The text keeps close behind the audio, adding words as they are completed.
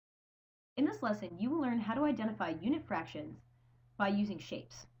In this lesson, you will learn how to identify unit fractions by using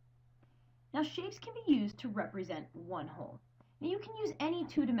shapes. Now, shapes can be used to represent one whole. Now, you can use any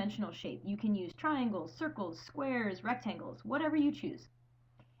two-dimensional shape. You can use triangles, circles, squares, rectangles, whatever you choose.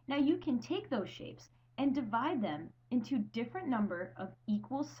 Now, you can take those shapes and divide them into different number of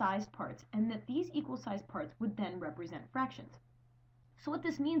equal-sized parts, and that these equal-sized parts would then represent fractions. So what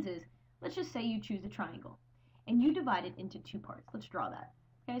this means is, let's just say you choose a triangle, and you divide it into two parts. Let's draw that.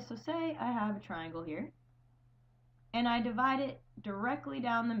 Okay, so say I have a triangle here, and I divide it directly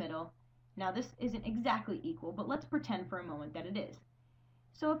down the middle. Now this isn't exactly equal, but let's pretend for a moment that it is.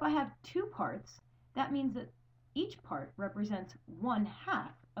 So if I have two parts, that means that each part represents 1/2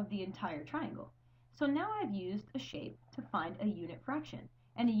 of the entire triangle. So now I've used a shape to find a unit fraction,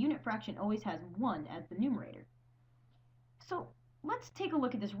 and a unit fraction always has 1 as the numerator. So let's take a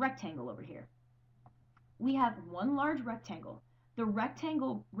look at this rectangle over here. We have one large rectangle. The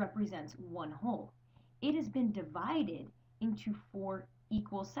rectangle represents one whole. It has been divided into 4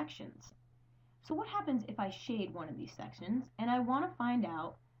 equal sections. So what happens if I shade one of these sections and I want to find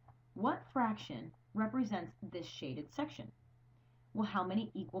out what fraction represents this shaded section? Well, how many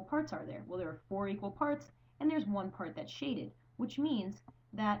equal parts are there? Well, there are 4 equal parts, and there's one part that's shaded, which means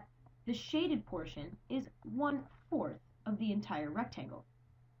that the shaded portion is 1/4 of the entire rectangle.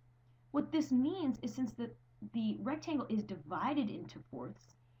 What this means is, since the rectangle is divided into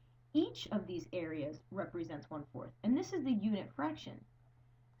fourths, each of these areas represents 1/4, and this is the unit fraction.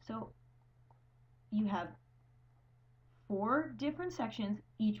 So you have 4 different sections,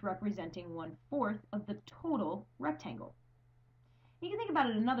 each representing 1/4 of the total rectangle. You can think about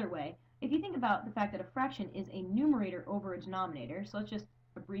it another way. If you think about the fact that a fraction is a numerator over a denominator, so let's just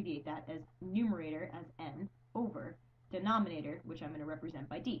abbreviate that as numerator as n over denominator, which I'm going to represent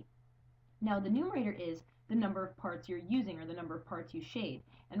by d. Now the numerator is the number of parts you're using, or the number of parts you shade.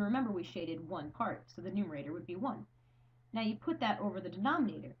 And remember, we shaded one part, so the numerator would be 1. Now you put that over the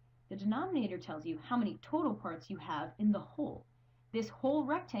denominator. The denominator tells you how many total parts you have in the whole. This whole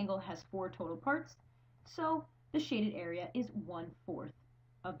rectangle has 4 total parts, so the shaded area is 1/4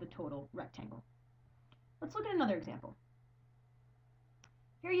 of the total rectangle. Let's look at another example.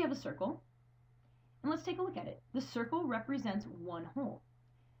 Here you have a circle, and let's take a look at it. The circle represents one whole.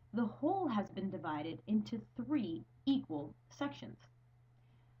 The whole has been divided into 3 equal sections.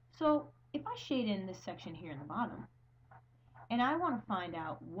 So if I shade in this section here in the bottom, and I want to find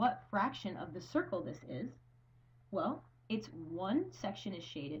out what fraction of the circle this is, well, it's one section is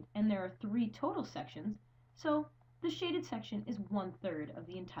shaded, and there are 3 total sections, so the shaded section is 1/3 of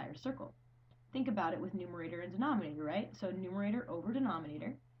the entire circle. Think about it with numerator and denominator, right? So numerator over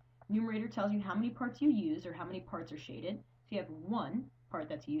denominator. Numerator tells you how many parts you use, or how many parts are shaded. So you have 1 part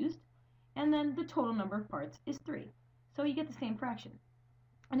that's used, and then the total number of parts is 3. So you get the same fraction.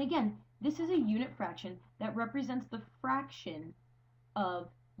 And again, this is a unit fraction that represents the fraction of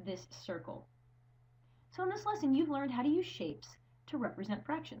this circle. So in this lesson, you've learned how to use shapes to represent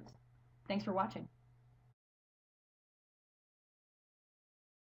fractions. Thanks for watching.